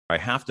I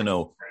have to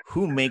know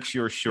who makes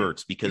your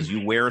shirts, because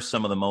you wear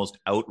some of the most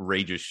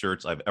outrageous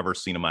shirts I've ever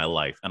seen in my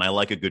life, and I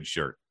like a good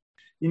shirt.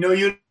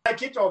 You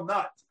like it or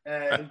not.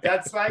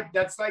 That's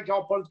like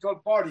our political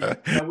party.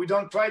 We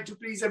don't try to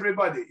please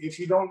everybody. If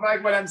you don't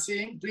like what I'm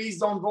saying, please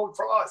don't vote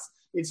for us.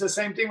 It's the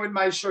same thing with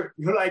my shirt.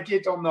 You like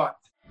it or not.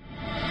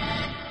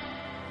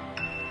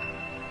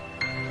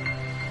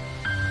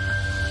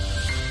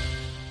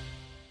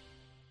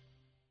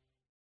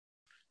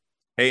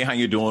 Hey, how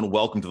you doing?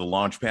 Welcome to the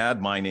Launchpad.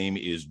 My name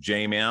is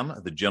J-Man.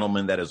 The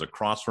gentleman that is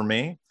across from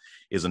me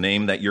is a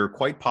name that you're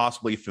quite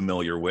possibly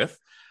familiar with.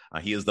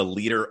 He is the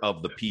leader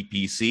of the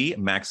PPC,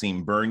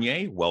 Maxime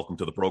Bernier. Welcome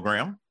to the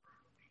program.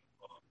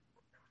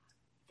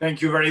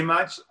 Thank you very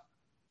much.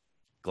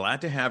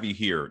 Glad to have you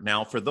here.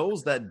 Now, for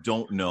those that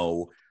don't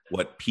know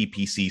what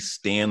PPC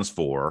stands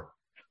for,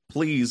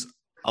 please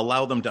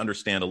allow them to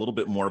understand a little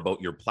bit more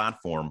about your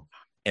platform.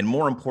 And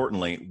more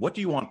importantly, what do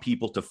you want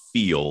people to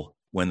feel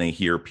when they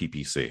hear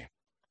PPC?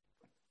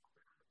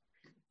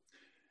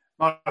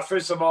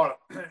 First of all,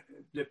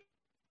 the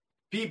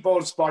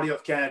People's Party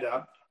of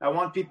Canada, I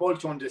want people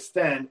to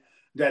understand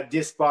that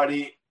this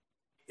party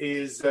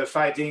is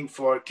fighting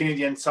for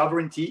Canadian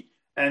sovereignty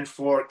and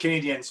for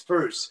Canadians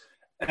first.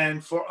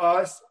 And for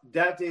us,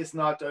 that is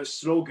not a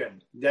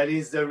slogan, that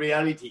is the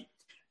reality.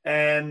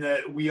 And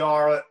we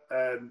are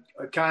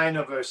a kind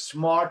of a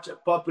smart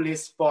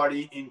populist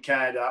party in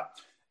Canada,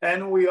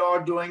 and we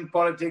are doing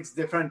politics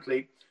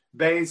differently,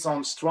 based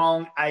on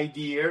strong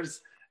ideas,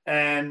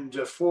 and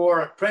the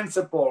four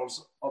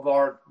principles of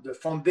the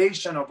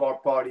foundation of our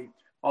party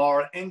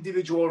are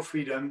individual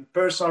freedom,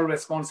 personal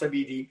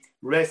responsibility,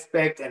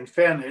 respect, and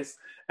fairness.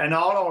 And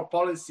all our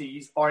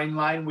policies are in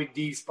line with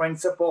these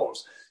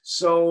principles.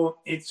 So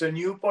it's a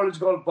new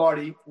political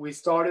party. We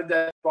started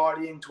that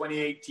party in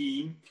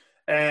 2018,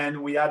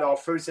 and we had our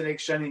first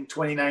election in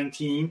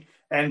 2019,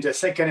 and the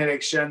second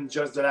election,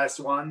 just the last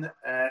one,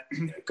 a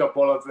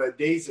couple of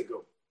days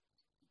ago.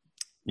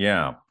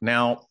 Yeah.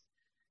 Now,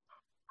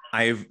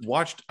 I've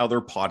watched other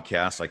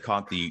podcasts. I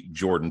caught the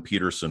Jordan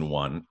Peterson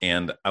one,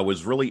 and I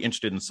was really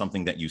interested in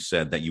something that you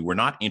said, that you were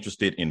not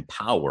interested in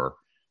power,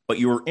 but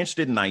you were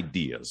interested in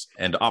ideas.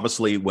 And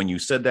obviously, when you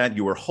said that,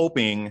 you were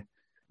hoping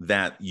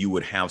that you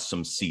would have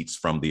some seats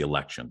from the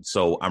election.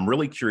 So I'm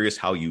really curious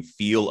how you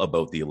feel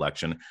about the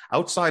election.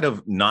 Outside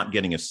of not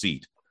getting a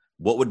seat,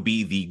 what would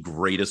be the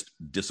greatest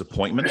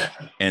disappointment?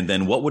 And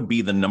then what would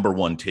be the number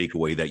one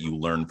takeaway that you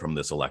learned from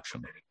this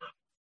election?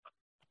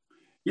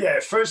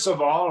 Yeah, first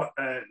of all,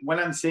 when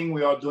I'm saying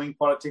we are doing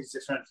politics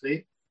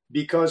differently,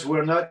 because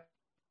we're not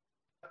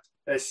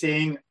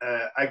saying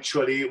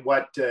actually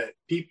what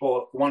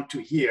people want to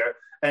hear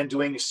and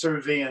doing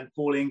survey and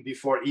polling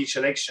before each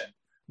election.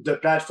 The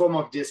platform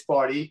of this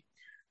party,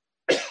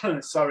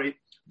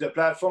 the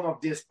platform of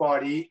this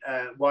party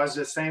was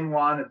the same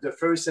one at the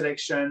first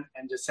election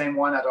and the same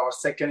one at our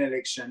second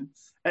election,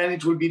 and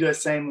it will be the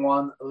same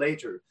one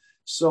later.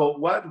 So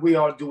what we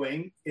are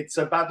doing, it's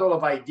a battle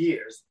of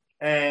ideas.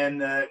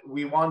 And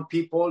we want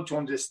people to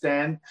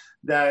understand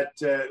that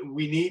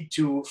we need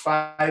to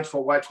fight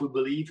for what we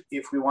believe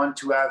if we want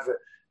to have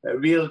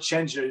real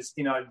changes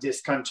in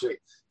this country.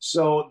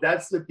 So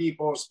that's the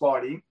People's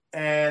Party.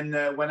 And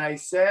when I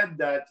said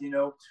that,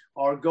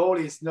 our goal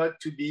is not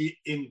to be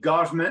in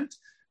government,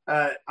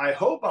 I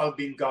hope I'll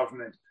be in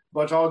government,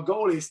 but our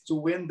goal is to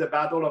win the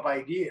battle of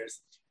ideas.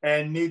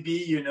 And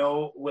maybe,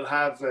 we'll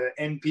have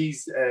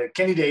MPs,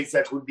 candidates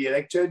that will be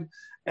elected,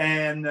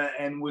 and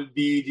will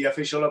be the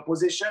official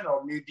opposition,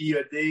 or maybe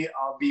a day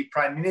I'll be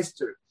prime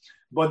minister.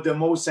 But the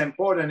most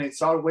important,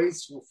 it's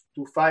always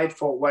to fight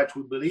for what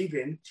we believe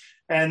in.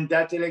 And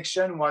that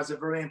election was a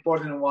very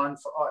important one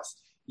for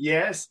us.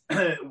 Yes,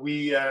 I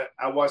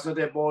was not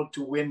able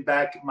to win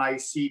back my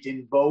seat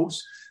in both.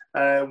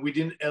 We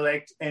didn't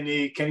elect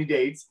any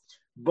candidates,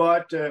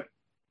 but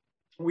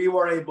we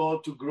were able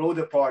to grow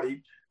the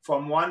party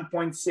from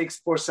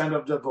 1.6%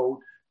 of the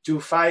vote to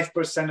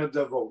 5% of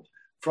the vote,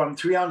 from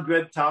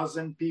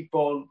 300,000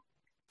 people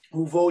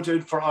who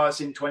voted for us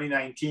in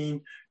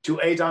 2019 to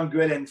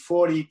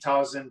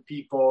 840,000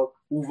 people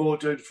who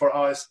voted for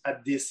us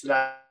at this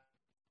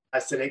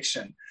last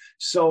election.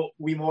 So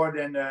we more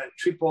than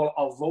triple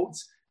our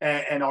votes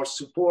and our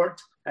support,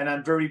 and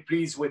I'm very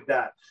pleased with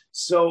that.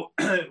 So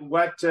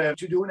what to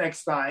do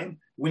next time,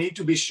 we need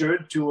to be sure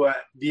to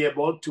be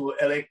able to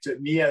elect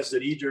me as the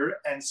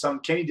leader and some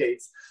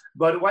candidates.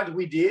 But what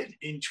we did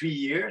in 3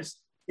 years,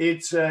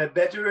 it's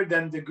better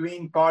than the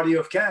Green Party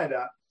of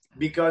Canada,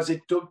 because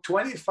it took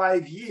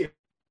 25 years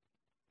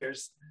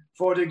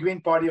for the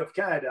Green Party of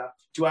Canada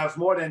to have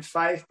more than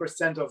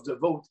 5% of the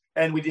vote,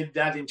 and we did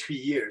that in 3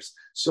 years.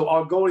 So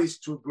our goal is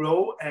to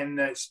grow and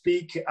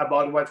speak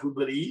about what we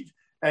believe.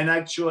 And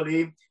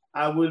actually,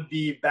 I will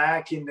be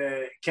back in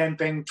the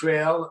campaign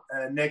trail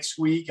next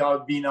week.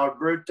 I'll be in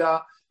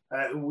Alberta.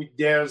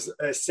 There's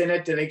a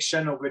Senate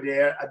election over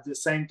there at the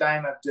same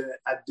time at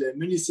the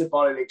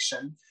municipal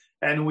election.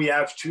 And we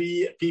have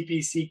 3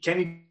 PPC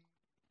candidates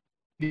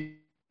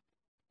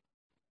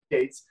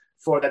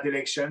for that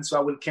election. So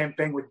I will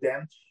campaign with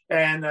them.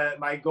 And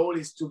my goal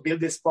is to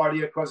build this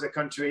party across the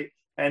country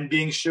and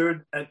being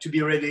sure to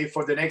be ready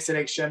for the next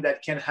election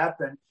that can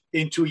happen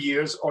in 2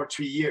 years or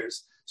 3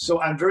 years.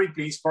 So I'm very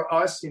pleased for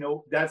us.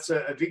 That's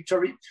a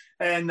victory.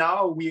 And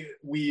now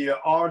we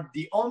are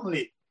the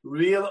only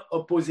real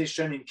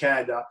opposition in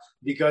Canada,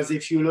 because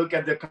if you look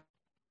at the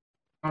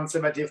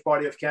Conservative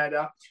Party of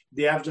Canada,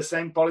 they have the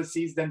same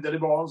policies than the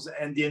Liberals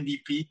and the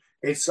NDP.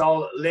 It's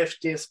all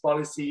leftist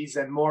policies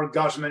and more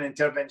government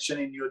intervention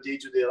in your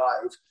day-to-day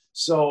life.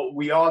 So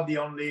we are the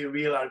only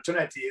real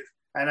alternative.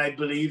 And I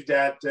believe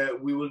that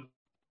we will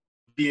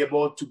be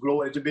able to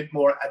grow a little bit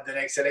more at the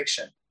next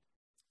election.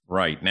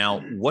 Right.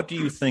 Now, what do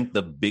you think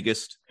the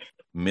biggest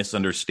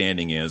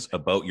misunderstanding is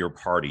about your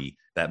party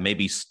that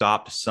maybe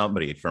stopped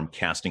somebody from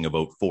casting a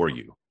vote for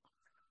you?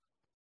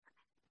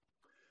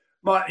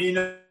 But,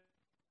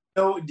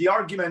 the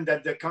argument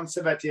that the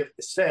Conservative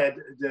said,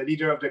 the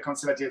leader of the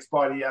Conservative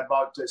Party,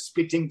 about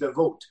splitting the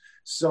vote.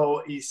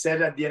 So he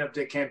said at the end of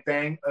the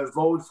campaign, a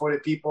vote for the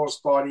People's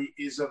Party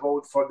is a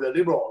vote for the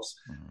Liberals.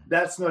 Mm-hmm.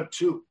 That's not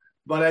true.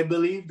 But I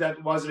believe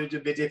that was a little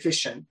bit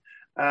efficient.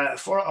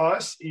 For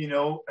us,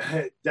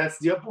 that's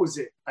the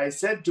opposite. I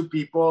said to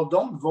people,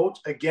 don't vote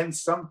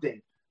against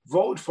something.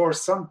 Vote for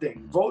something.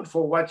 Mm-hmm. Vote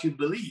for what you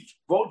believe.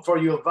 Vote for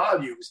your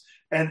values.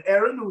 And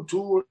Aaron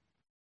O'Toole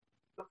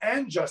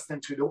and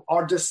Justin Trudeau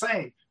are the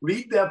same.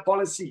 Read their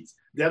policies.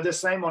 They're the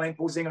same on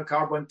imposing a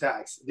carbon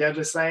tax. They're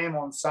the same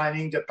on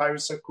signing the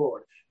Paris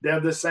Accord. They're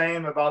the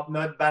same about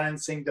not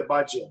balancing the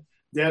budget.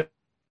 They're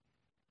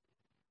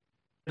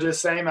the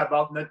same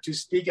about not to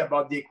speak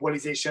about the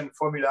equalization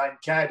formula in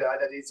Canada,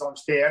 that is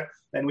unfair,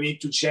 and we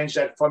need to change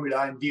that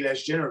formula and be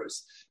less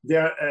generous.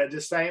 They're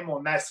the same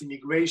on mass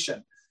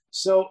immigration.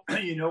 So,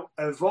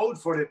 a vote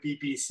for the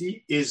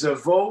PPC is a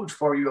vote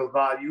for your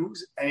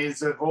values, and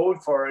it's a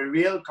vote for a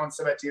real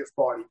Conservative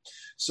Party.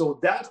 So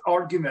that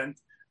argument,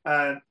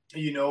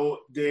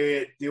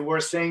 they were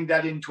saying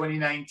that in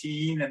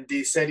 2019, and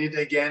they said it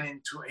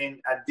again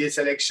at this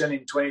election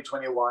in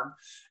 2021.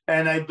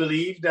 And I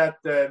believe that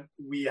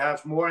we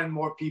have more and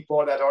more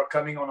people that are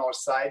coming on our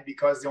side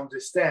because they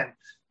understand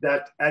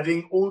that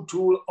having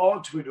O'Toole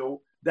or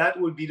Trudeau, that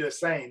would be the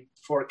same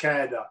for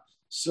Canada.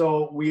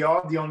 So we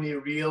are the only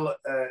real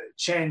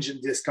change in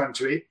this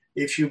country.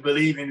 If you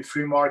believe in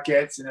free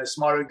markets, in a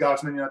smarter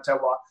government in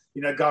Ottawa,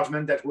 in a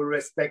government that will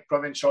respect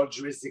provincial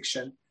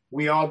jurisdiction,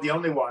 we are the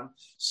only one.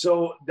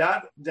 So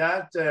that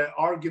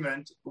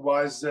argument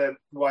was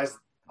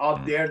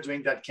out there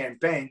during that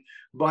campaign.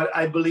 But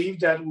I believe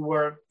that we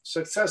were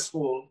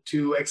successful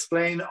to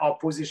explain our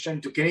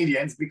position to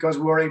Canadians because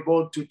we were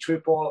able to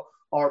triple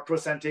our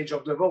percentage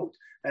of the vote.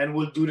 And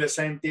we'll do the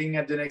same thing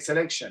at the next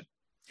election.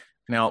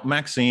 Now,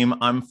 Maxime,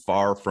 I'm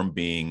far from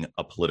being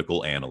a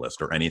political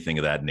analyst or anything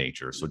of that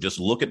nature. So just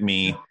look at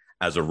me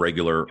as a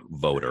regular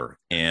voter.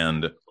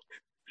 And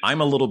I'm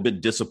a little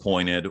bit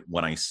disappointed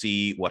when I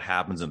see what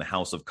happens in the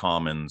House of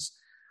Commons.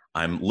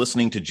 I'm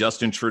listening to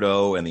Justin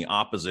Trudeau and the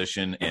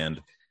opposition,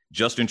 and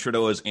Justin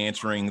Trudeau is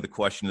answering the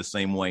question the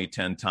same way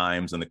 10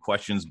 times, and the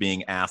question's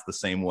being asked the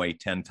same way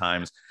 10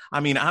 times. I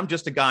mean, I'm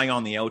just a guy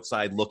on the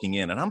outside looking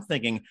in, and I'm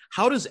thinking,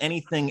 how does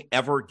anything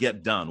ever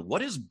get done?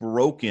 What is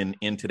broken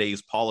in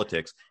today's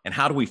politics, and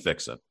how do we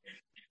fix it?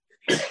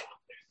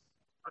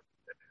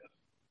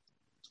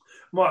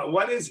 Well,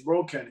 what is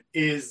broken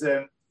is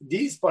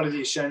these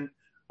politicians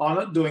are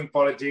not doing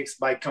politics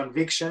by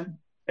conviction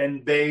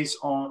and based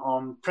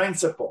on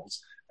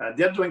principles.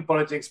 They're doing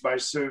politics by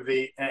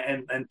survey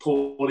and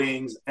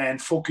pollings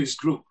and focus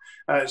group.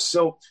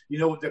 So,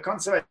 the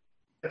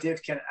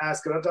Conservative can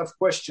ask a lot of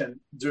questions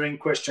during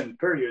question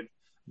period,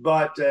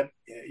 but,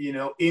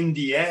 in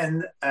the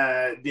end,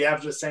 they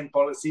have the same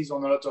policies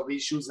on a lot of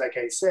issues, like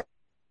I said.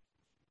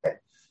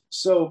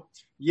 So,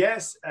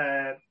 yes,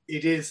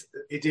 it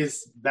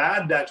is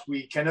bad that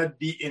we cannot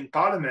be in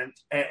Parliament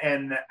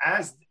and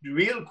ask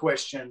real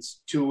questions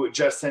to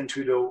Justin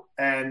Trudeau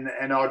and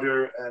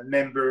other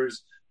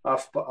members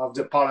of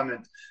the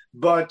Parliament.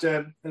 But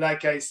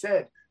like I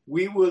said,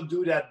 we will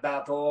do that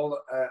battle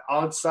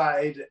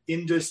outside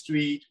in the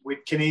street with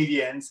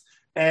Canadians,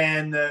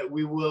 and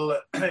we will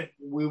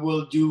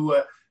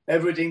do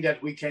everything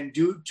that we can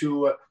do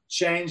to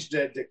change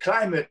the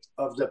climate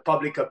of the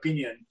public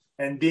opinion,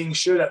 and being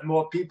sure that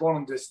more people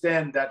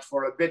understand that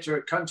for a better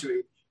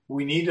country,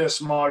 we need a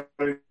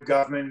smarter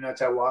government in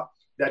Ottawa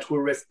that will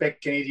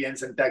respect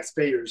Canadians and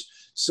taxpayers.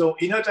 So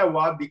in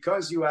Ottawa,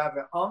 because you have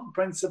an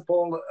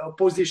unprincipled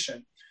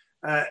opposition,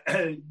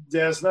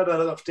 there's not a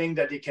lot of things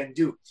that they can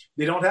do.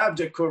 They don't have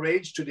the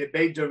courage to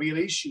debate the real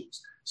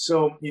issues.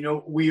 So,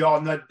 we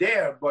are not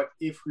there, but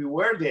if we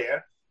were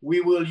there,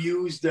 we will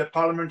use the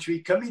parliamentary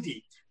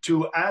committee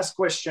to ask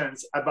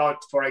questions about,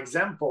 for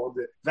example,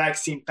 the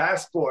vaccine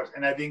passport,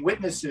 and having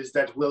witnesses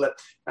that will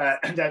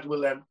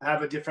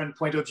have a different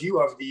point of view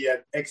of the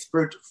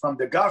expert from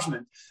the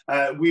government.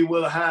 We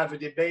will have a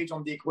debate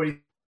on the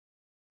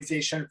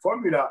equalization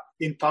formula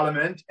in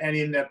Parliament and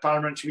in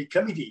parliamentary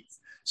committees.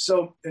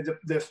 So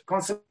the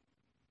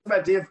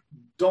Conservative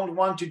don't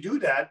want to do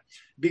that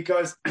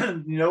because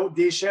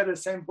they share the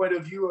same point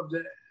of view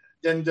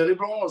than the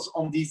liberals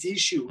on these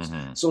issues.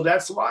 Mm-hmm. So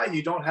that's why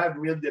you don't have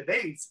real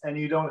debates and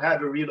you don't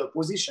have a real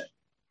opposition.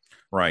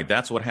 Right.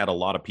 That's what had a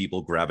lot of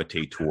people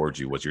gravitate towards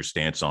you, was your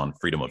stance on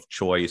freedom of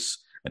choice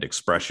and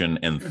expression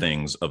and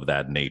things of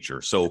that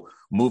nature. So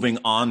moving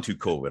on to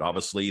COVID,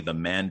 obviously the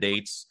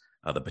mandates,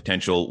 the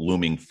potential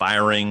looming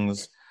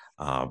firings,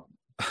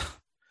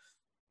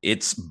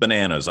 it's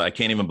bananas. I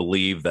can't even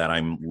believe that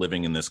I'm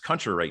living in this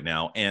country right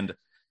now. And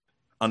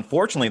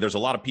unfortunately, there's a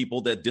lot of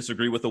people that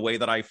disagree with the way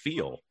that I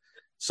feel.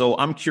 So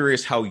I'm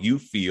curious how you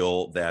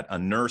feel that a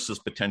nurse is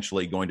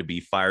potentially going to be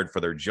fired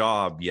for their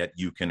job, yet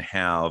you can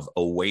have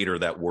a waiter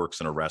that works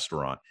in a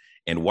restaurant.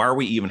 And why are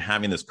we even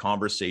having this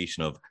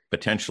conversation of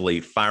potentially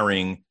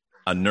firing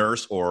a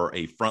nurse or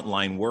a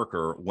frontline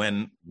worker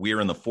when we're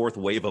in the fourth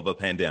wave of a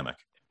pandemic?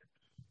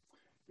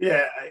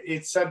 Yeah,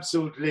 it's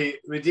absolutely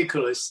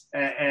ridiculous.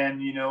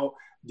 And you know,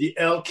 the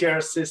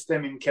healthcare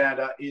system in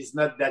Canada is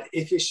not that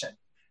efficient.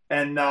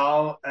 And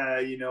now,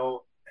 you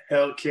know,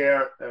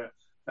 healthcare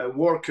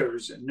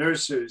workers,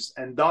 nurses,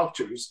 and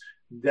doctors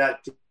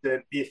that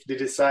if they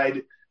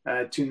decide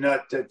to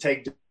not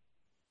take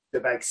the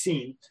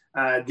vaccine,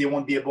 they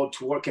won't be able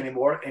to work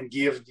anymore and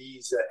give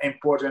these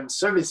important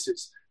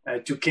services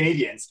to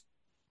Canadians.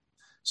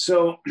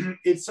 So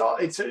it's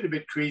a little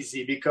bit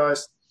crazy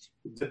because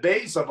the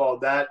base of all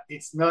that,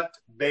 it's not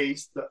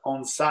based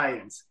on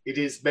science. It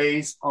is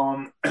based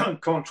on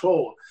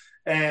control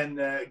and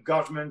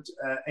government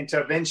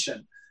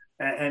intervention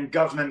and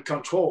government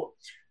control.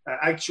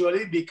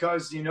 Actually,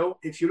 because, you know,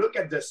 if you look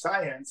at the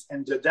science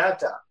and the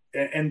data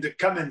and the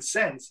common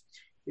sense,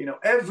 you know,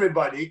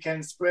 everybody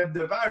can spread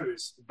the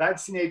virus.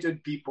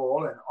 Vaccinated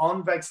people and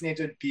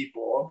unvaccinated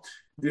people,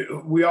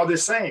 we are the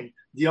same.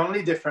 The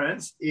only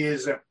difference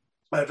is a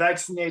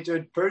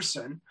vaccinated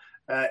person,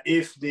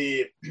 if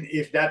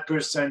that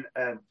person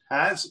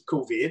has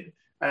COVID,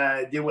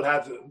 they will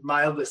have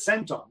mild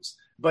symptoms,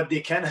 but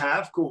they can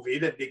have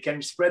COVID and they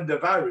can spread the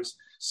virus.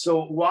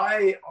 So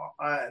why,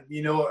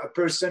 you know, a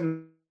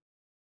person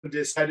who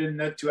decided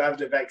not to have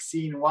the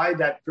vaccine, why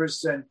that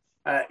person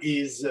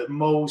is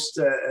most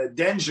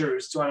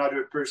dangerous to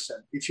another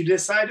person? If you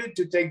decided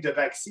to take the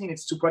vaccine,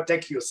 it's to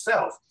protect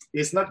yourself.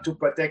 It's not to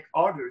protect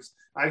others.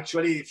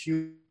 Actually, if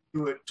you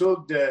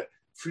took the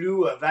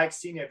flu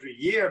vaccine every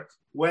year,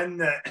 when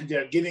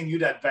they're giving you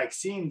that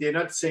vaccine, they're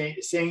not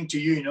saying to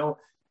you, you know,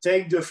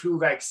 take the flu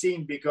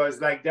vaccine because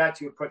like that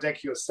you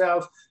protect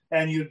yourself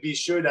and you'll be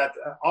sure that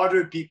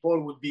other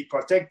people would be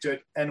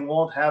protected and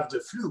won't have the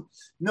flu.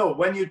 No,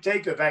 when you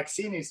take a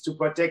vaccine, it's to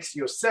protect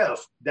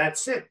yourself.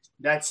 That's it.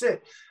 That's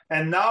it.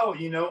 And now,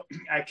 you know,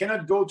 I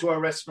cannot go to a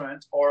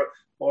restaurant or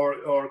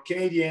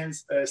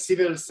Canadians,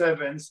 civil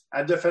servants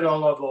at the federal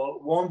level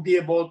won't be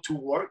able to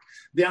work.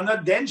 They are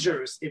not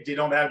dangerous if they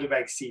don't have the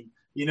vaccine.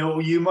 You know,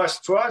 you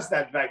must trust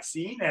that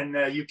vaccine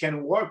and you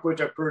can work with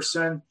a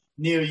person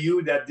near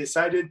you that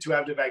decided to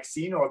have the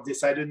vaccine or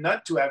decided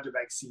not to have the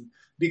vaccine,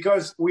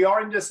 because we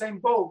are in the same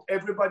boat.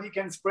 Everybody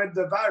can spread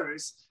the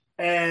virus,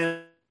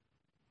 and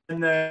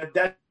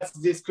that's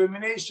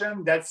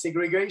discrimination, that's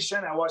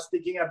segregation. I was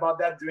thinking about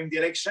that during the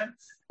election.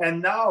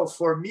 And now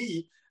for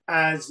me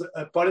as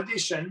a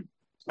politician,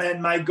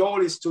 and my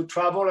goal is to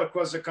travel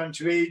across the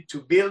country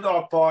to build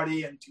our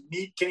party and to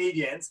meet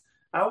Canadians,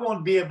 I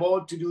won't be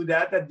able to do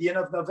that at the end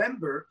of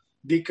November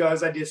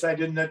because I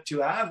decided not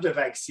to have the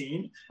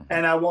vaccine,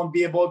 and I won't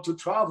be able to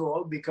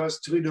travel because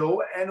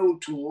Trudeau and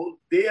O'Toole,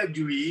 they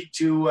agree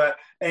to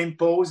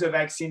impose a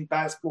vaccine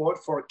passport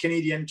for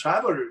Canadian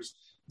travelers.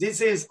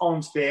 This is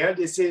unfair,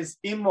 this is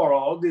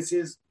immoral, this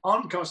is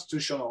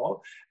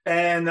unconstitutional,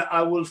 and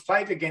I will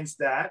fight against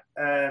that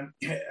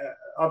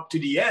up to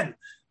the end.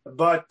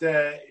 But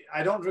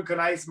I don't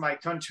recognize my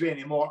country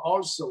anymore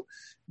also.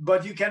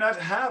 But you cannot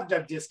have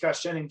that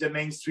discussion in the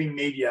mainstream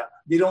media.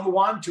 They don't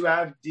want to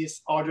have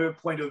this other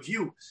point of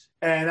view.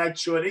 And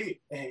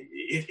actually,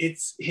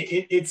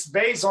 it's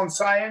based on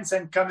science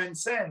and common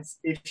sense.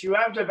 If you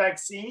have the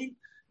vaccine,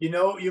 you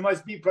know, you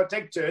must be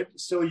protected.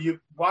 So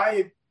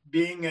why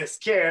being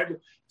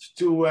scared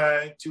to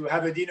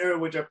have a dinner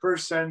with a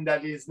person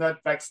that is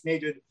not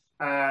vaccinated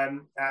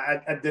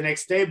at the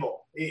next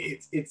table?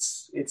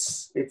 It's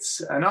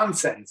a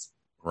nonsense.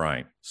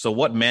 Right. So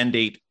what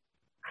mandate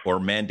or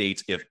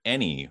mandates, if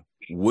any,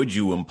 would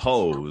you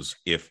impose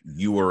if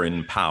you were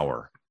in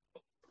power?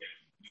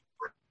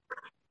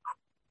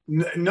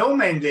 No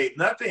mandate,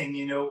 nothing.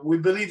 You know, we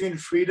believe in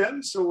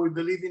freedom, so we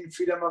believe in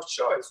freedom of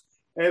choice.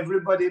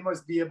 Everybody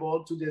must be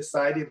able to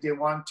decide if they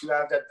want to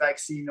have that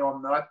vaccine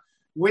or not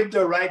with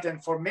the right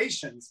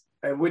informations,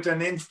 with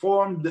an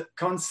informed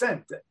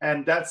consent.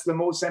 And that's the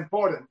most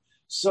important.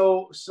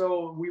 So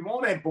we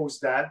won't impose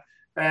that.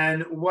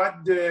 And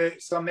what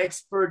some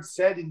experts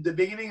said in the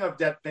beginning of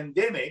that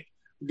pandemic,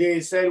 they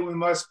said we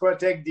must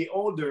protect the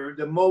older,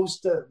 the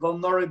most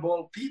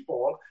vulnerable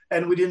people,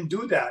 and we didn't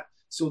do that.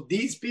 So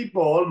these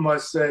people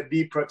must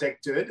be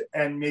protected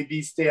and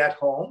maybe stay at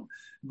home.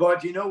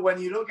 But you know,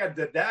 when you look at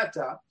the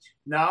data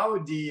now,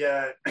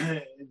 the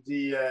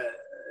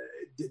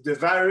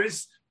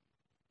virus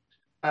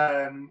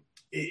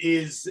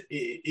is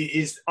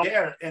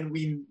there, and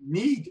we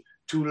need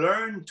to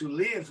learn to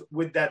live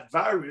with that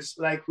virus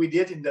like we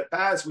did in the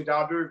past with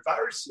other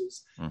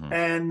viruses. Mm-hmm.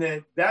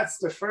 And that's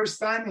the first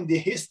time in the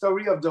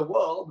history of the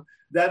world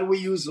that we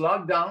use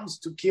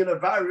lockdowns to kill a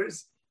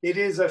virus. It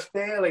is a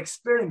failed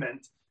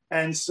experiment.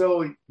 And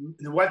so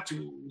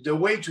the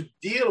way to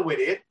deal with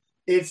it,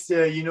 it's,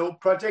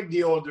 protect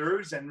the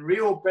others and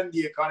reopen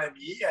the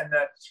economy.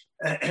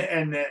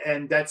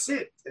 And that's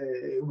it.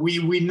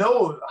 We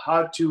know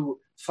how to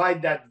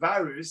fight that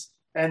virus.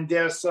 And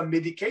there's some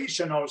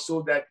medication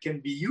also that can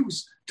be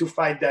used to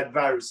fight that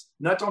virus,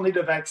 not only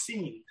the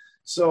vaccine.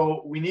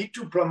 So we need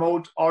to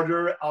promote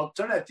other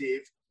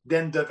alternative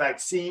than the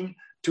vaccine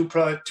to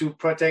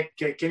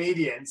protect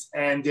Canadians.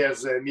 And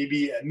there's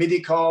maybe a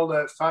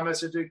medical,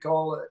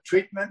 pharmaceutical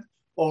treatment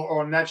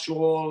or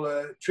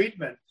natural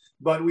treatment.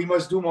 But we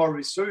must do more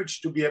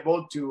research to be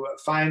able to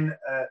find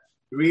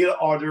real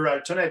other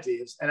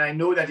alternatives. And I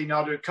know that in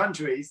other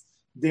countries,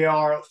 they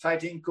are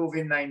fighting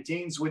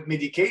COVID-19 with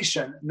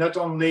medication, not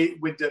only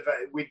with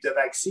the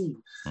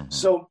vaccine. Mm-hmm.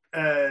 So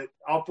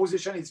our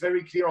position is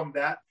very clear on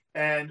that.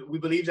 And we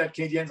believe that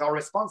Canadians are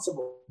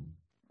responsible.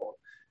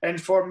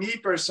 And for me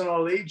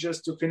personally,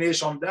 just to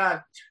finish on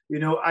that,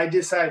 I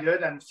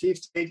decided, I'm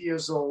 58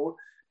 years old,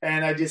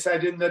 and I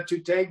decided not to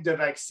take the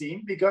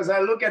vaccine because I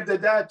look at the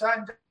data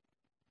and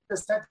the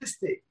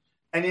statistic.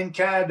 And in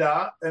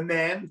Canada, a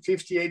man,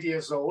 58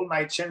 years old,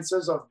 my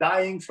chances of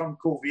dying from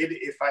COVID,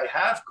 if I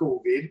have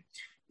COVID,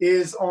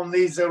 is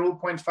only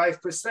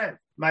 0.5%.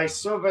 My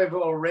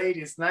survival rate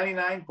is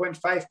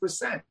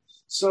 99.5%.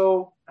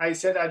 So I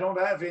said, I don't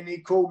have any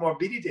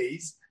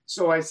comorbidities.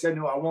 So I said,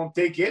 no, I won't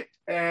take it.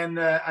 And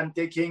I'm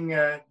taking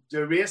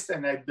the risk.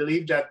 And I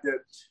believe that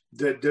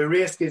the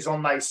risk is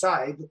on my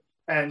side.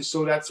 And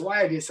so that's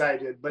why I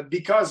decided. But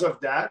because of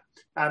that,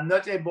 I'm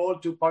not able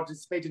to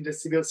participate in the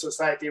civil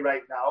society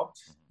right now.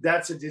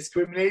 That's a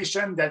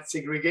discrimination, that's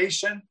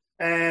segregation.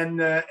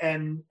 And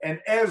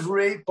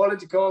every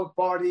political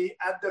party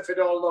at the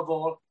federal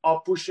level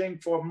are pushing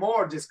for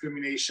more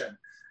discrimination.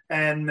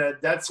 And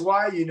that's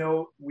why,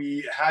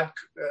 we had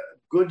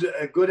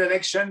a good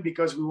election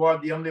because we were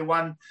the only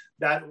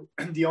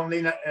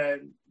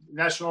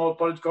national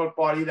political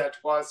party that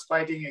was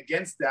fighting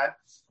against that.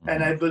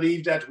 And I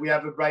believe that we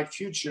have a bright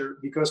future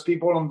because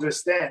people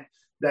understand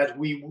that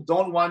we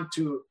don't want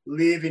to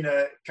live in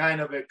a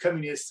kind of a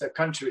communist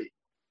country.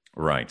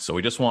 Right. So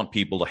we just want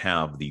people to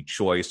have the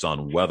choice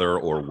on whether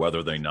or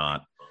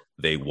not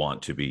they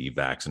want to be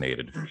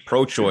vaccinated.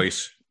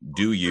 Pro-choice,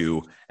 do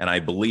you? And I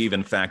believe,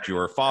 in fact,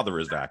 your father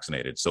is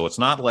vaccinated. So it's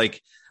not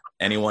like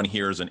anyone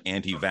here is an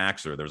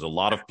anti-vaxxer. There's a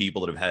lot of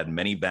people that have had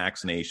many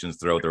vaccinations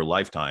throughout their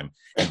lifetime,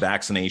 and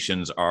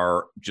vaccinations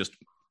are just,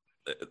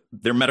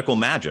 they're medical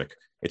magic.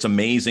 It's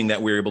amazing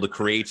that we were able to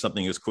create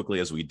something as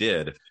quickly as we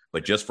did,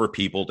 but just for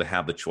people to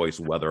have the choice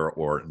whether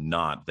or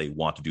not they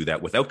want to do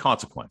that without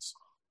consequence.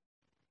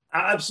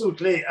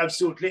 Absolutely.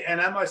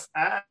 And I must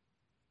add,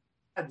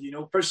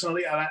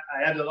 personally, I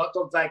had a lot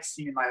of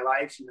vaccine in my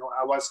life.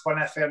 I was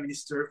Foreign Affairs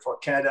Minister for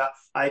Canada.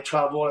 I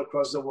traveled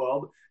across the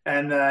world,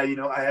 and,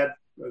 I had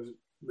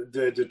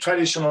the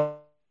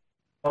traditional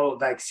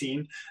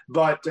vaccine,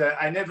 but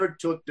I never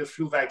took the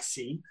flu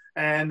vaccine,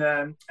 and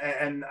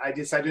I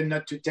decided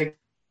not to take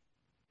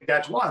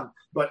that one.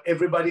 But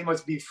everybody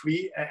must be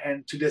free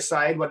and to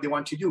decide what they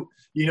want to do.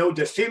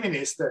 The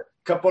feminists a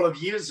couple of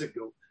years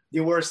ago, they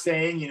were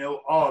saying,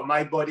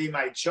 my body,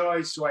 my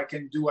choice, so I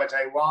can do what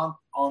I want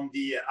on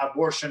the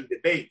abortion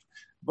debate.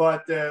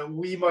 But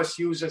we must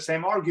use the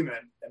same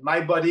argument.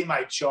 My body,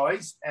 my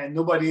choice, and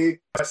nobody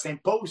must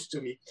impose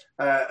to me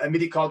a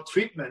medical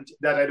treatment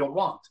that I don't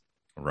want.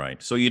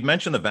 Right. So you'd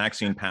mentioned the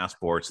vaccine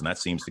passports, and that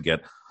seems to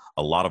get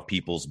a lot of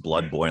people's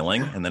blood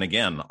boiling. And then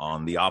again,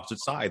 on the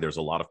opposite side, there's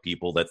a lot of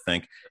people that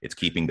think it's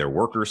keeping their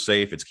workers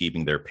safe, it's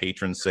keeping their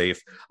patrons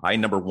safe. I,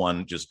 number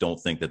one, just don't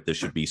think that this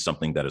should be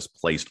something that is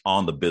placed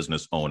on the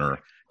business owner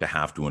to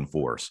have to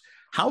enforce.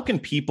 How can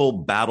people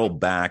battle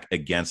back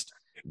against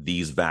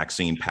these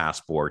vaccine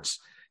passports?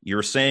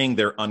 You're saying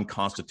they're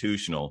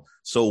unconstitutional.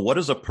 So what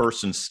is a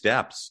person's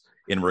steps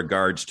in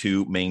regards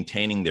to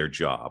maintaining their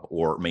job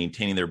or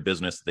maintaining their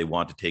business that they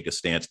want to take a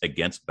stance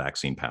against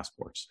vaccine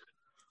passports?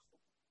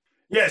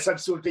 Yes,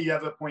 absolutely. You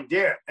have a point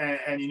there.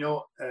 And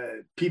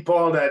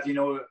people that,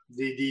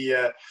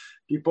 the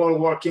people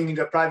working in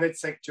the private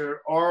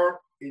sector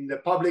or in the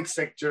public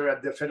sector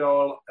at the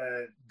federal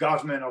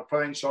government or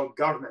provincial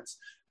governments,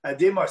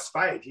 they must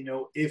fight.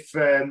 If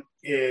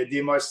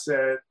they must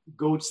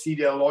go to see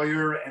their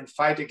lawyer and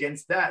fight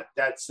against that.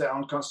 That's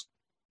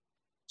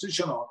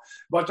unconstitutional.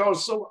 But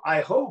also,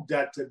 I hope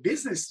that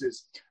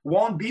businesses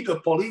won't be the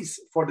police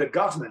for the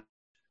government.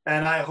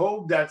 And I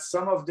hope that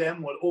some of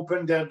them will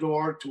open their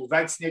door to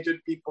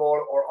vaccinated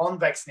people or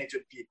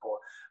unvaccinated people.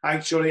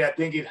 Actually, I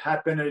think it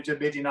happened a little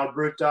bit in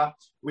Alberta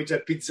with a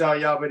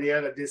pizzeria over there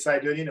that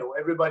decided,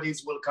 everybody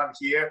will come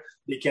here.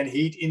 They can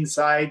eat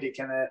inside. They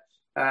can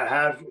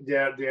have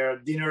their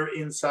dinner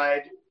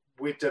inside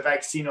with the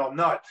vaccine or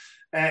not.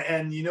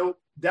 And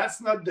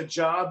that's not the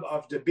job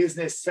of the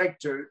business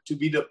sector to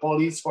be the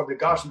police for the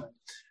government.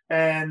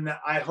 And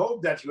I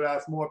hope that you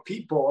have more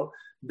people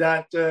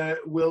that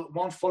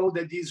won't follow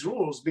these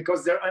rules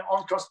because they're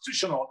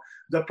unconstitutional.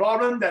 The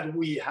problem that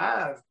we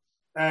have,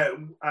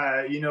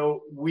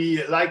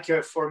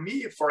 for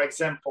me, for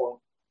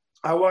example,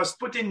 I was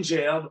put in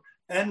jail,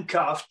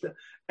 handcuffed,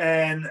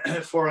 and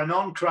for a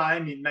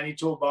non-crime in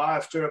Manitoba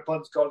after a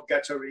political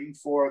gathering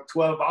for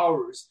 12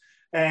 hours.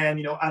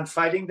 And, I'm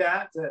fighting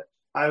that.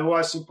 I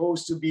was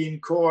supposed to be in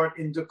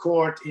the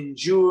court in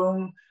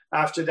June,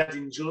 after that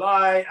in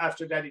July,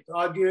 after that in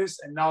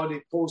August, and now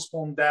they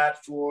postponed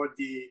that for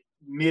the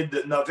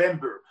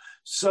mid-November.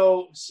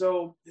 So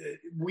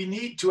we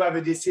need to have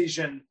a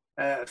decision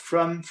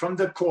from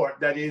the court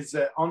that is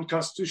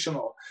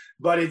unconstitutional.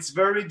 But it's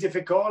very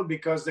difficult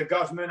because the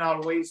government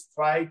always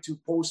try to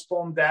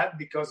postpone that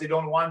because they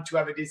don't want to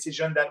have a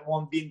decision that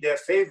won't be in their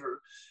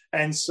favor.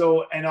 And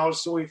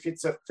also if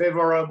it's a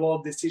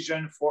favorable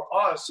decision for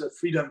us,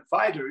 freedom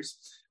fighters,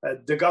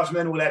 the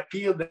government will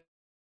appeal the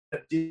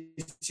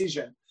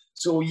decision.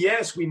 So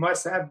yes, we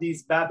must have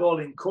this battle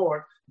in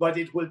court, but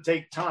it will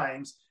take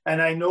time.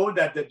 And I know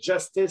that the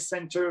Justice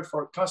Center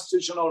for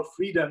Constitutional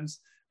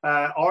Freedoms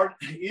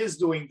is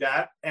doing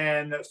that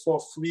and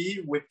for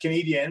free with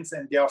Canadians,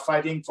 and they are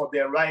fighting for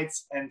their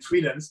rights and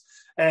freedoms.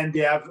 And they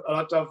have a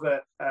lot of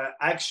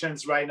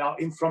actions right now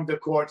from the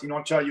court in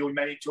Ontario, in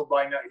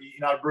Manitoba,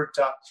 in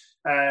Alberta.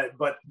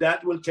 But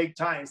that will take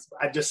time.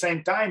 At the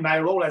same time, my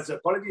role as a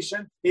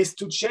politician is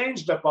to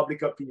change the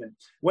public opinion.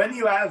 When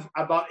you have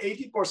about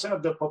 80%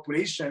 of the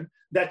population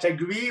that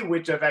agree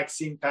with a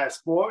vaccine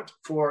passport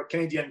for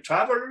Canadian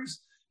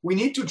travelers, we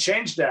need to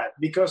change that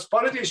because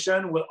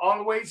politicians will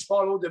always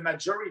follow the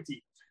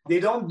majority.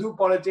 They don't do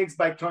politics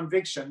by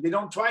conviction. They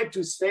don't try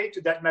to say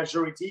to that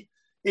majority,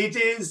 it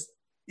is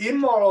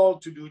immoral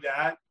to do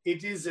that.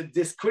 It is a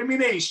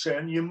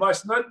discrimination. You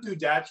must not do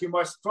that. You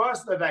must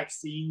trust the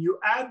vaccine. You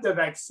add the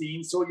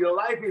vaccine so your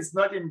life is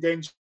not in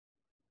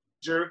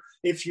danger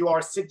if you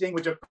are sitting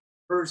with a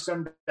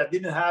person that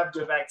didn't have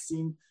the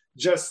vaccine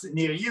just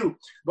near you.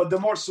 But the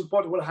more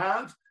support we'll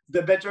have,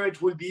 the better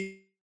it will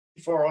be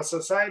for our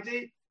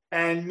society.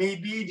 And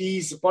maybe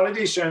these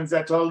politicians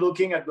that are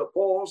looking at the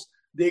polls,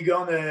 they're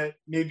gonna,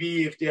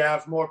 maybe if they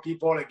have more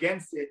people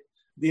against it,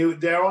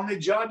 their only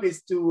job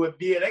is to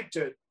be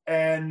elected.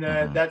 And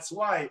that's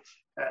why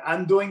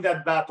I'm doing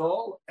that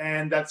battle.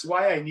 And that's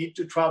why I need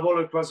to travel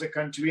across the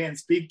country and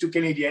speak to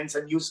Canadians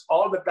and use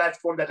all the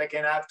platform that I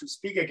can have to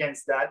speak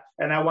against that.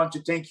 And I want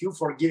to thank you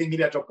for giving me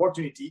that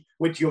opportunity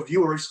with your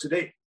viewers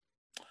today.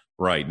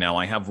 Right. Now,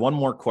 I have one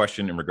more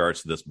question in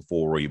regards to this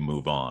before we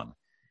move on.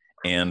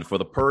 And for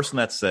the person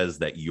that says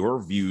that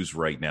your views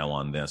right now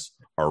on this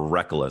are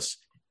reckless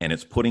and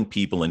it's putting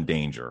people in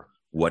danger,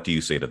 what do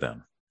you say to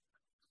them?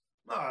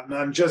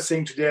 I'm just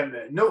saying to them,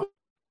 no.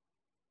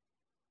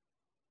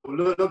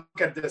 Look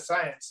at the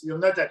science. You're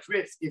not at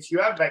risk. If you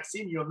have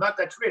vaccine, you're not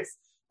at risk.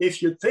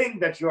 If you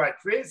think that you're at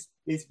risk,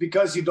 it's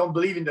because you don't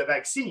believe in the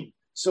vaccine.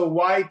 So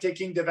why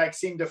taking the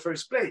vaccine in the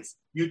first place?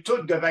 You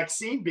took the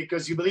vaccine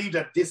because you believe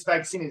that this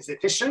vaccine is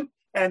efficient.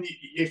 And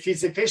if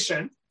it's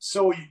efficient,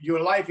 so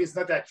your life is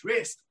not at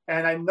risk.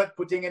 And I'm not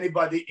putting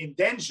anybody in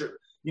danger.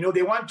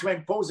 They want to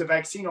impose a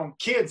vaccine on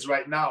kids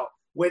right now.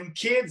 When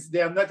kids,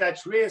 they are not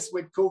at risk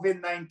with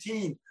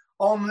COVID-19.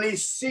 Only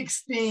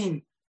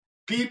 16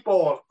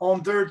 people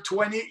under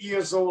 20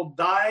 years old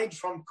died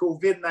from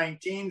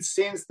COVID-19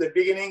 since the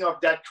beginning of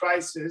that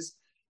crisis.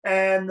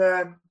 And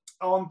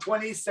on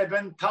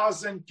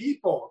 27,000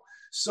 people.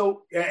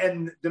 So,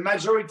 and the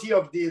majority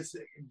of these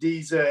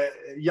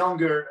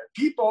younger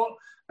people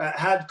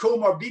had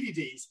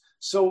comorbidities.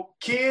 So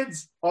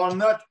kids are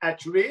not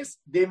at risk.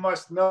 They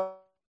must not,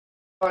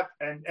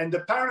 and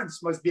the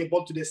parents must be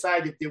able to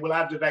decide if they will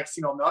have the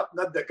vaccine or not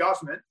the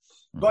government.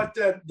 But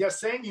they're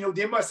saying,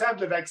 they must have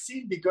the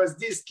vaccine because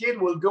this kid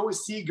will go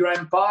see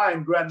grandpa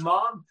and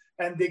grandmom,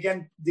 and they're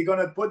going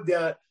to put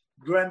their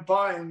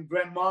grandpa and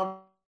grandmom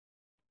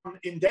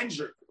in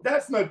danger.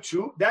 That's not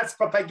true. That's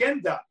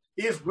propaganda.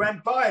 If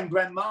grandpa and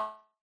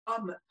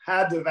grandmom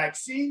had the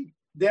vaccine,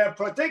 they're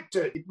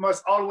protected. It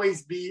must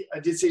always be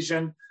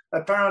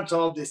a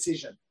parental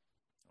decision.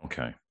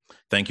 Okay.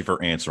 Thank you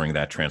for answering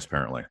that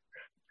transparently.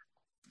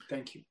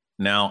 Thank you.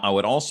 Now, I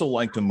would also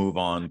like to move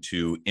on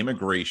to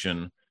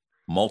immigration,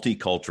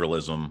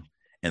 multiculturalism,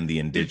 and the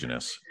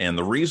Indigenous. And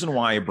the reason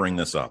why I bring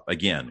this up,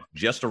 again,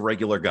 just a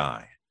regular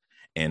guy.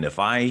 And if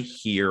I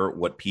hear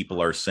what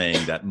people are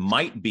saying that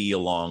might be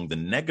along the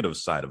negative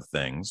side of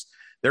things,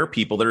 there are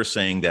people that are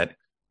saying that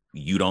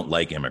you don't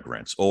like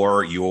immigrants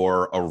or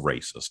you're a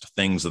racist,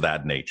 things of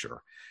that nature.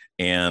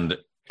 And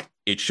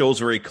it shows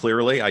very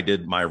clearly, I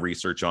did my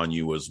research on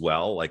you as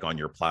well, like on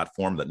your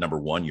platform, that number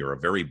one, you're a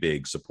very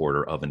big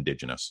supporter of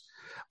Indigenous.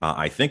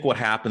 I think what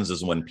happens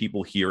is when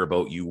people hear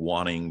about you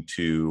wanting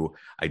to,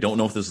 I don't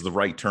know if this is the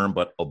right term,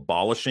 but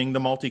abolishing the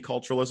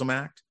Multiculturalism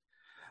Act.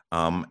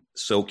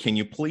 So can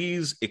you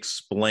please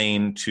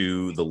explain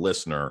to the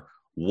listener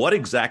what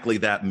exactly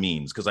that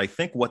means? Because I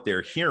think what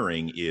they're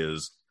hearing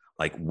is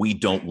like we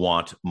don't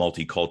want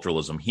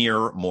multiculturalism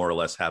here, more or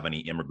less have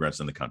any immigrants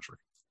in the country?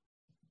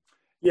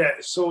 Yeah,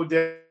 so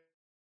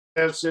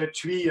there's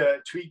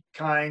three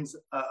kinds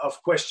of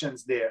questions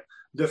there.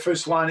 The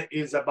first one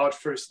is about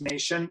First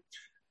Nation.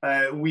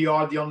 We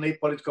are the only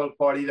political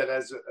party that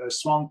has a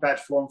strong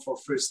platform for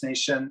First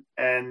Nation,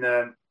 and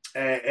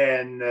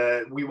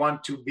we want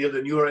to build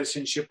a new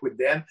relationship with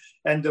them.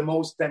 And the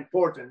most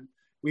important,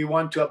 we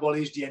want to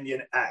abolish the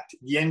Indian Act.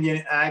 The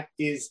Indian Act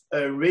is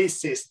a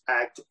racist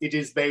act. It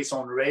is based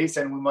on race,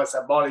 and we must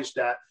abolish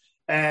that.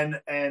 And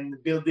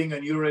building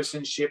a new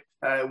relationship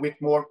with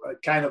more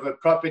kind of a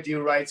property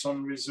rights on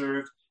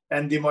reserve,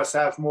 and they must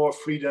have more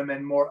freedom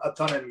and more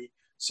autonomy.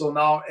 So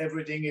now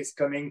everything is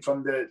coming from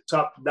the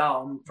top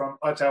down, from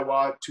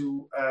Ottawa to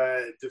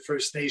the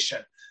First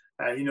Nation.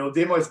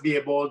 They must be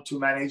able to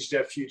manage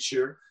their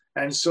future.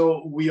 And so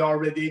we are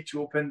ready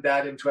to open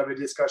that and to have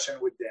a discussion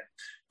with them.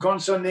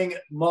 Concerning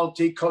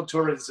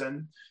multiculturalism,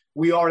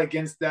 we are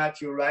against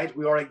that, you're right.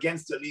 We are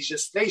against the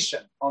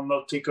legislation on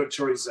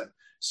multiculturalism.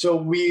 So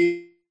we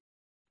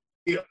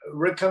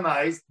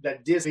recognize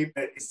that this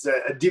is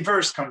a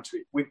diverse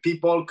country with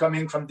people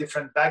coming from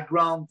different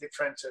backgrounds,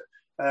 different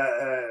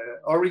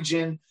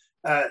origin.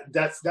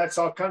 That's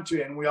our country,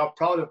 and we are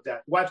proud of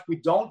that. What we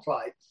don't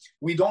like,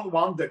 we don't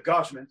want the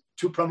government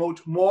to promote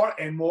more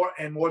and more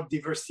and more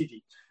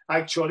diversity.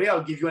 Actually,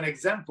 I'll give you an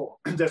example.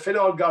 The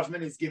federal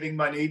government is giving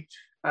money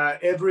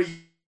every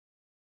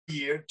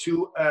year to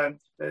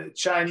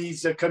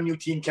Chinese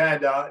community in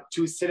Canada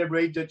to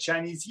celebrate the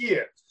Chinese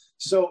year.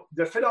 So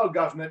the federal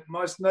government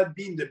must not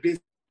be in the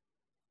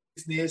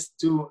business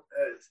to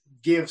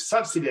give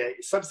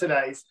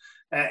subsidize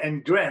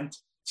and grant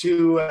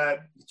to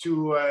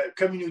a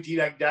community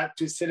like that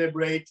to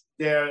celebrate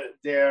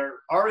their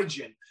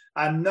origin.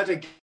 I'm not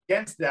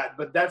against that,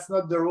 but that's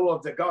not the role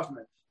of the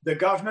government. The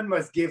government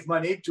must give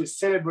money to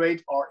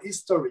celebrate our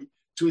history,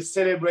 to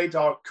celebrate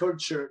our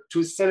culture,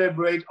 to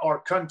celebrate our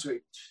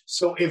country.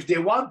 So if they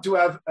want to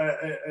have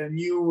a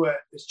new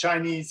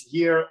Chinese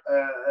year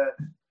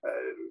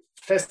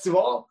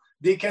festival,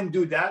 they can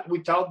do that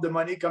without the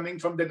money coming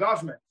from the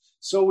government.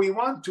 So we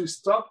want to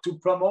stop to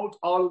promote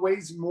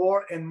always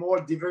more and more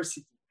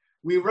diversity.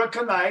 We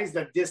recognize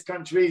that this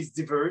country is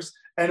diverse,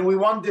 and we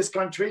want this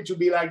country to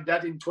be like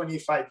that in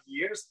 25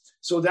 years.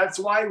 So that's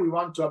why we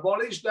want to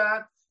abolish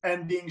that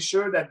and being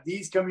sure that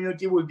these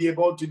communities will be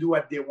able to do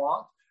what they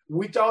want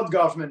without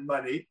government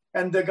money.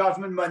 And the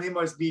government money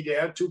must be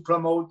there to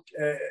promote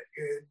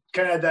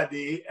Canada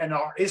Day and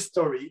our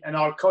history and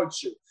our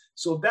culture.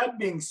 So that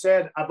being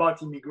said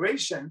about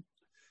immigration,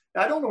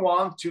 I don't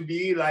want to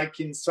be like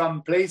in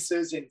some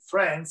places in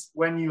France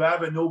when you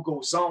have a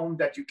no-go zone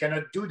that you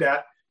cannot do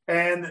that,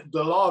 and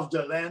the law of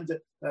the land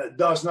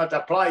does not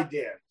apply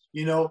there.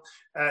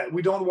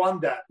 We don't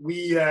want that.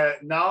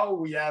 Now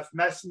we have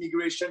mass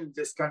immigration in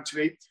this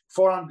country,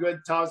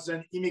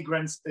 400,000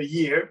 immigrants a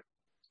year.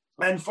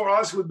 And for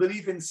us, we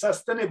believe in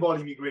sustainable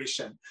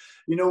immigration.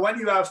 When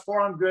you have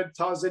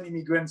 400,000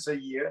 immigrants a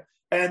year,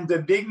 and the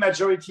big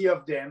majority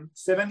of them,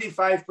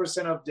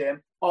 75% of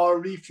them, are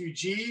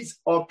refugees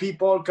or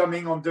people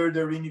coming under the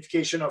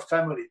reunification of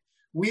family.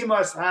 We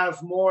must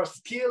have more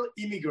skilled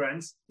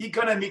immigrants,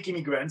 economic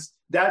immigrants.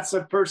 That's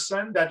a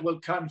person that will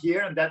come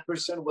here, and that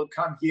person will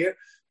come here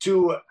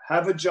to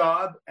have a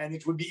job, and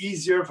it will be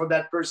easier for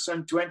that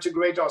person to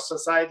integrate our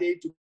society,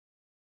 to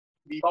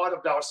be part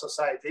of our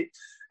society.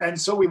 And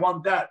so we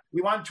want that.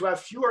 We want to have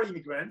fewer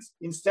immigrants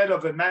instead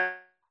of a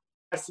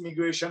mass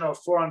immigration of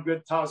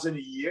 400,000 a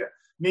year,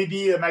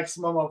 maybe a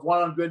maximum of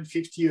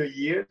 150 a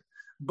year.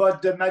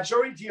 But the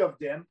majority of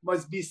them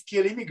must be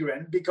skilled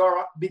immigrants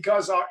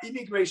because our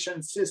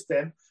immigration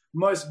system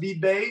must be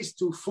based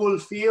to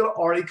fulfill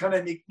our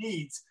economic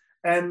needs.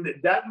 And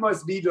that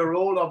must be the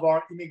role of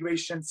our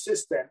immigration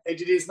system.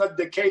 And it is not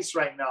the case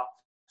right now.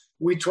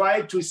 We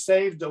try to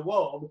save the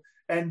world,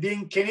 and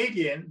being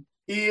Canadian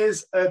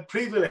is a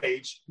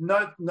privilege,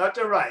 not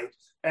a right.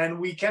 And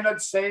we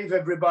cannot save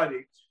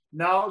everybody.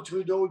 Now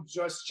Trudeau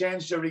just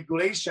changed the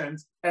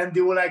regulations, and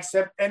they will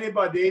accept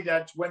anybody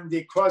that when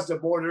they cross the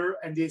border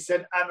and they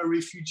said, I'm a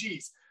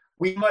refugee.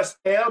 We must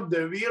help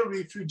the real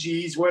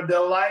refugees where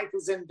their life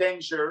is in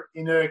danger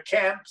in a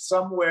camp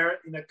somewhere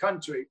in a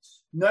country,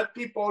 not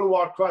people who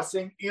are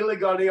crossing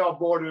illegally our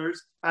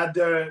borders at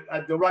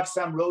the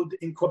Roxham Road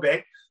in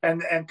Quebec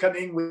and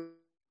coming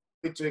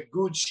with a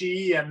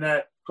Gucci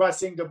and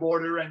crossing the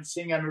border and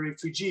saying, I'm a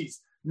refugee.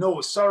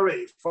 No,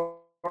 sorry. For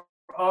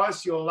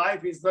us, your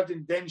life is not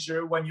in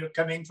danger when you're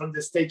coming from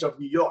the state of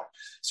New York.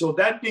 So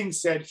that being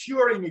said,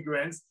 fewer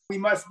immigrants, we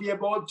must be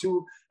able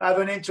to have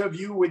an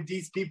interview with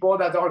these people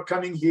that are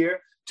coming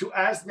here to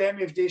ask them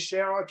if they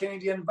share our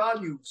Canadian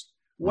values.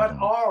 What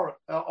are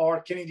our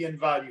Canadian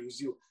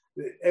values?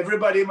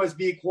 Everybody must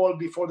be equal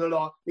before the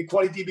law,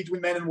 equality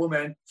between men and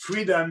women,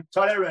 freedom,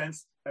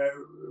 tolerance,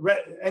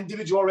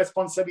 individual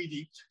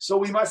responsibility. So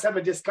we must have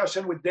a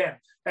discussion with them.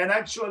 And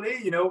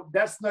actually,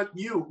 that's not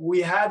new.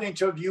 We had an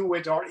interview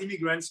with our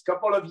immigrants a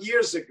couple of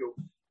years ago,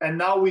 and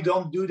now we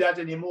don't do that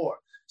anymore.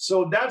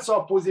 So that's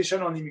our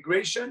position on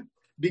immigration.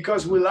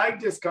 because we like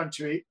this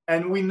country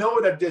and we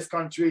know that this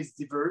country is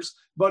diverse,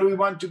 but we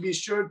want to be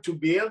sure to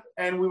build,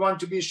 and we want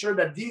to be sure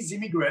that these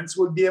immigrants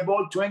will be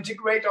able to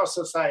integrate our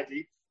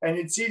society. And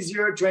it's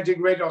easier to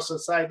integrate our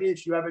society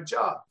if you have a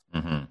job.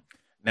 Mm-hmm.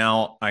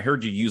 Now, I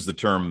heard you use the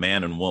term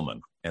man and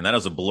woman, and that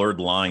is a blurred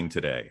line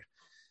today.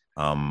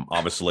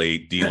 Obviously,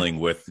 dealing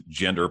with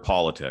gender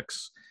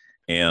politics.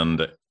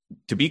 And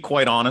to be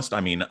quite honest,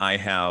 I mean, I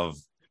have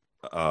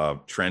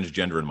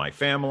transgender in my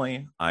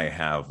family. I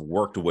have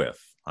worked with.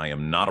 I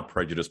am not a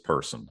prejudiced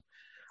person.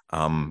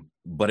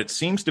 But it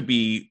seems to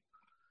be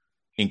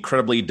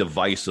incredibly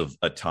divisive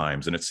at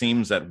times. And it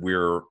seems that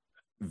we're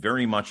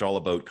very much all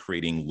about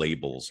creating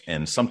labels.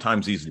 And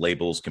sometimes these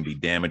labels can be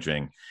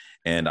damaging.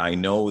 And I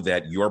know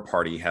that your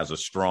party has a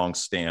strong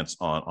stance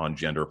on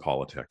gender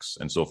politics.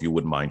 And so if you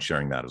wouldn't mind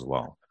sharing that as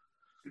well.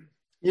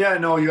 Yeah,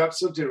 no, you're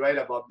absolutely right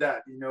about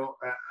that. You know,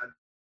 I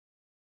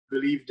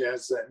believe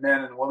there's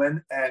men and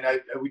women, and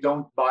we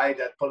don't buy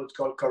that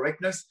political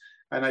correctness.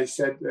 And I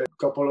said a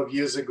couple of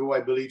years ago,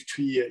 I believe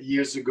 3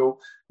 years ago,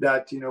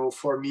 that, you know,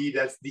 for me,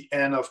 that's the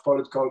end of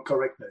political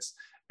correctness.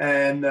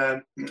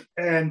 But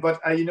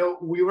you know,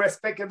 we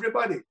respect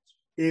everybody.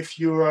 If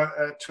you're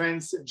a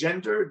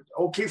transgender,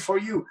 okay for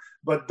you,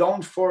 but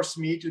don't force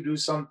me to do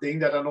something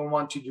that I don't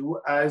want to do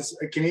as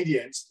a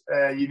Canadian.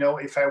 You know,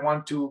 if I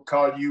want to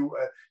call you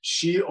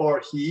she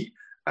or he,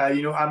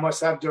 you know, I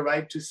must have the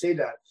right to say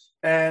that.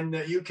 And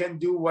you can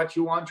do what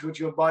you want with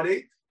your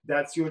body.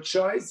 That's your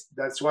choice.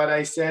 That's what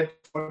I said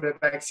for the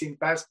vaccine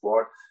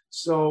passport.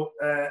 So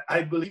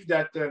I believe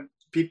that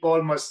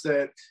people must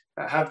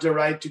have the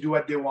right to do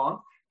what they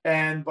want.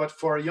 But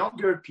for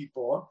younger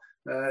people,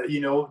 you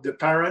know, the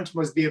parent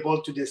must be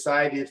able to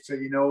decide if,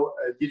 you know,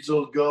 a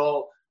little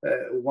girl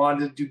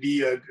wanted to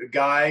be a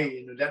guy.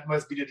 You know, that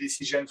must be the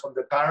decision from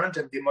the parent,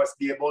 and they must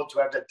be able to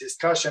have that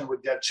discussion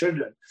with their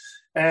children.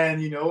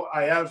 And, you know,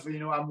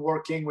 I'm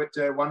working with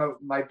one of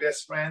my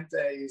best friends,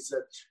 is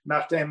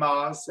Martin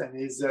Mas, and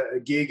he's a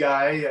gay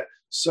guy.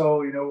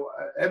 So, you know,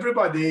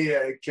 everybody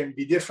can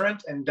be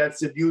different, and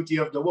that's the beauty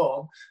of the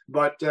world.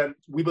 But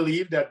we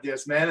believe that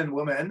there's men and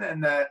women,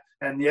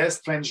 and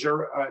yes,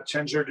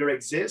 transgender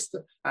exists,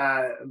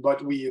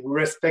 but we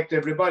respect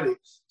everybody.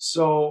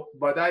 So,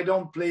 but I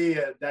don't play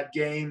that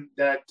game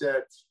that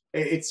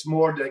it's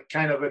more the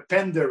kind of a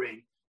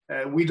pandering.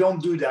 We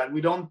don't do that.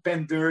 We don't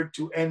pander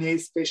to any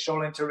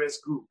special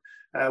interest group.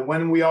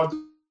 When we are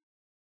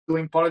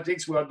doing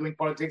politics, we are doing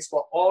politics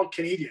for all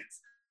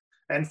Canadians.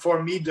 And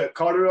for me, the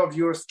color of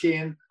your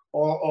skin,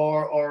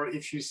 or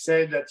if you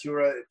say that you're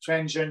a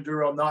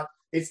transgender or not,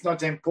 it's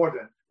not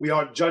important. We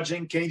are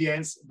judging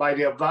Canadians by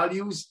their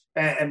values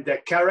and their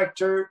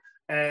character.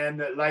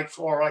 And like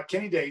for our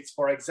candidates,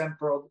 for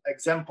example,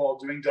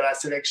 during the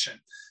last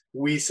election,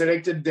 we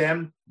selected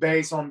them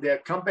based on their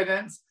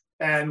competence.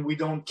 And we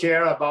don't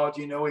care about,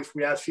 you know, if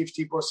we have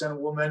 50%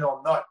 women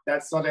or not.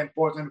 That's not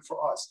important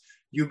for us.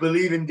 You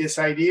believe in these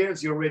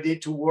ideas, you're ready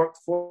to work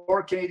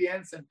for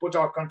Canadians and put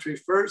our country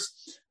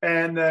first,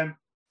 and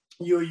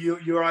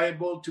you're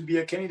able to be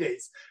a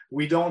candidate.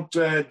 We don't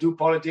do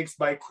politics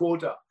by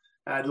quota.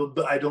 I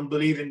don't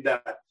believe in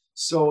that.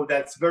 So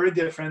that's very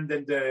different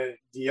than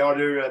the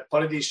other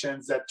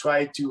politicians that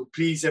try to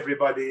please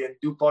everybody and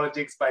do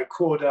politics by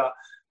quota.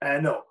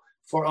 No,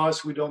 for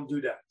us, we don't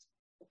do that.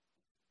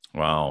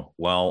 Wow.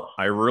 Well,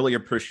 I really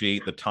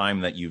appreciate the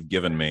time that you've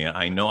given me.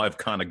 I know I've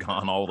kind of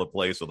gone all over the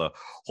place with a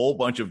whole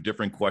bunch of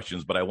different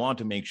questions, but I want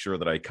to make sure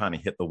that I kind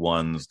of hit the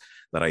ones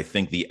that I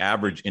think the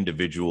average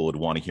individual would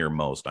want to hear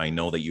most. I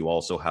know that you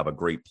also have a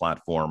great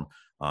platform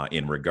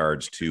in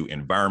regards to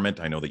environment.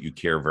 I know that you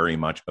care very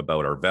much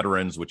about our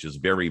veterans, which is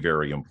very,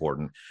 very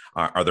important.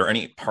 Are there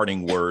any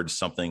parting words,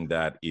 something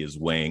that is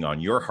weighing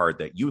on your heart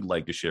that you'd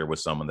like to share with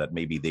someone that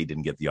maybe they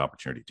didn't get the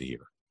opportunity to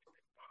hear?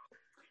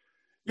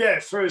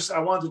 Yeah, first, I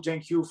want to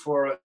thank you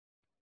for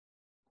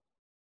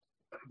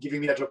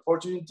giving me that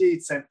opportunity.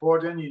 It's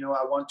important. You know,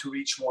 I want to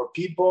reach more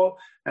people,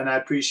 and I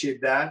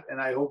appreciate that. And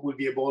I hope we'll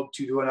be able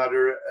to do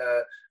another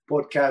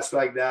podcast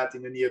like that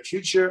in the near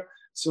future.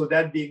 So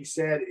that being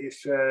said,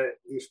 if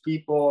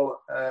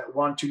people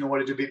want to know a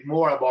little bit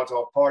more about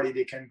our party,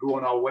 they can go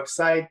on our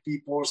website,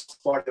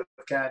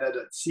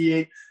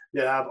 peoplespartyofcanada.ca.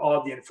 They have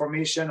all the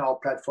information. Our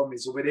platform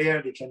is over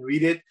there. They can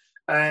read it.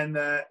 And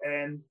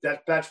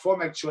that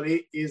platform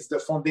actually is the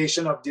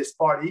foundation of this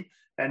party.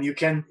 And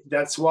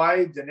that's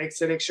why the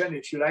next election,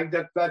 if you like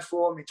that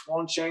platform, it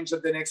won't change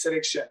at the next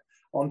election.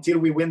 Until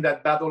we win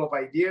that battle of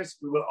ideas,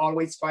 we will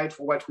always fight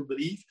for what we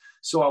believe.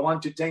 So I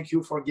want to thank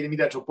you for giving me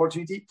that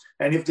opportunity.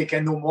 And if they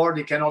can know more,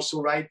 they can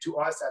also write to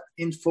us at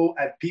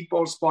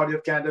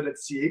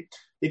info@peoplespartyofcanada.ca.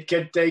 It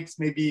can take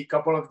maybe a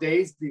couple of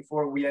days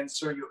before we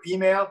answer your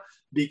email,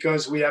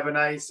 because we have a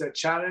nice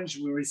challenge.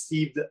 We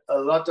received a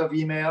lot of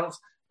emails,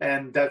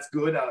 and that's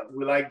good.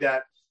 We like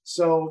that.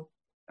 So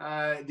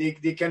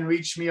they can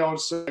reach me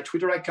also my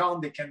Twitter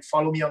account. They can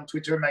follow me on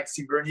Twitter,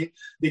 Maxime Bernier.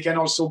 They can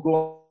also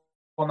go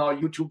on our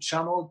YouTube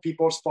channel,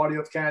 People's Party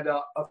of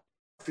Canada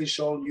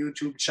official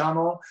YouTube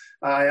channel.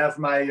 I have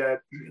my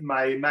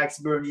Max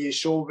Bernier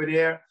show over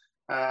there.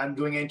 I'm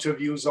doing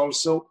interviews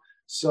also.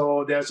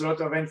 So there's a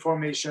lot of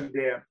information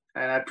there.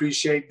 And I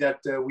appreciate that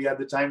we had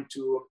the time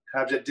to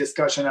have the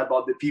discussion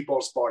about the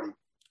People's Party.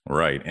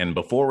 Right. And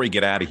before we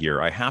get out of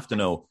here, I have to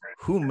know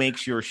who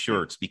makes your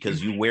shirts,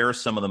 because you wear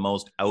some of the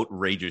most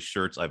outrageous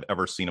shirts I've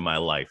ever seen in my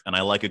life. And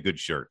I like a good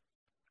shirt.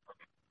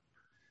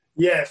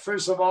 Yeah,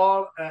 first of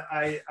all,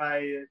 I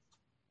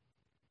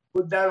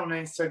put that on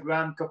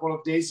Instagram a couple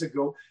of days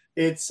ago.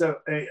 It's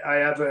I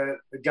have a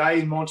guy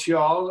in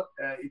Montreal.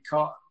 He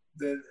called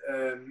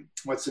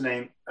what's the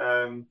name?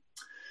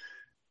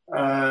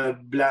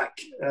 Black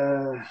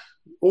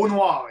Au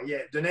Noir.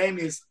 Yeah, the name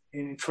is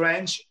in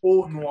French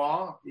Au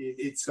Noir.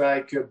 It's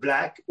like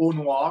black Au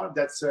Noir.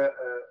 That's a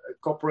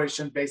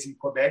corporation based in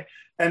Quebec,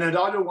 and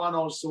another one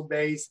also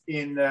based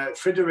in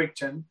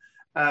Fredericton.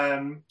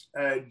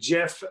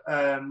 Jeff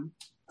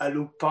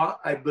Alupa,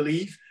 I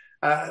believe.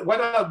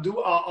 What I'll do,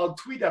 I'll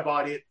tweet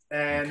about it,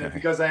 and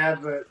because I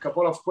have a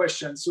couple of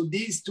questions. So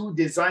these two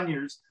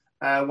designers,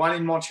 one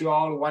in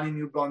Montreal, one in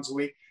New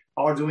Brunswick,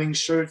 are doing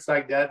shirts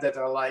like that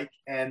I like,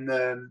 and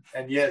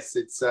yes,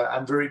 it's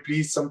I'm very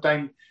pleased.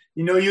 Sometimes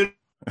you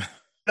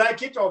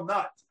like it or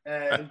not.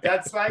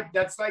 That's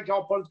like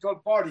our political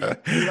party.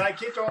 You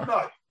like it or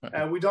not.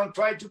 We don't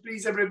try to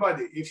please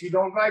everybody. If you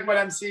don't like what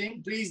I'm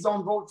saying, please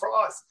don't vote for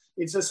us.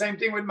 It's the same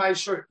thing with my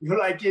shirt. You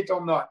like it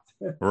or not.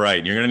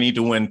 Right. You're going to need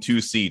to win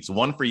 2 seats,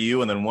 one for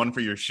you and then one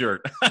for your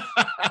shirt.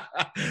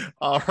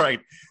 All right.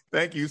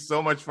 Thank you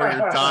so much for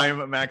your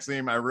time,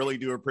 Maxime. I really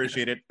do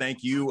appreciate it.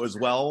 Thank you as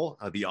well,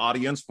 the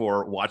audience,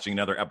 for watching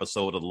another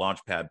episode of the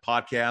Launchpad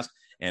podcast,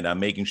 and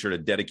making sure to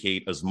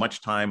dedicate as much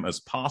time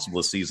as possible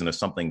this season to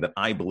something that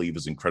I believe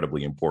is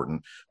incredibly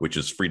important, which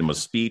is freedom of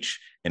speech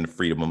and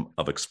freedom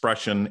of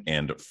expression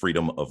and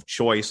freedom of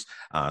choice.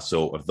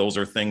 So if those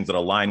are things that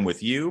align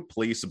with you,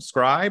 please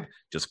subscribe.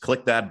 Just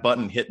click that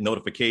button, hit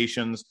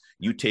notifications.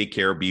 You take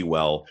care, be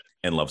well,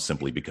 and love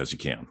simply because you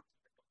can.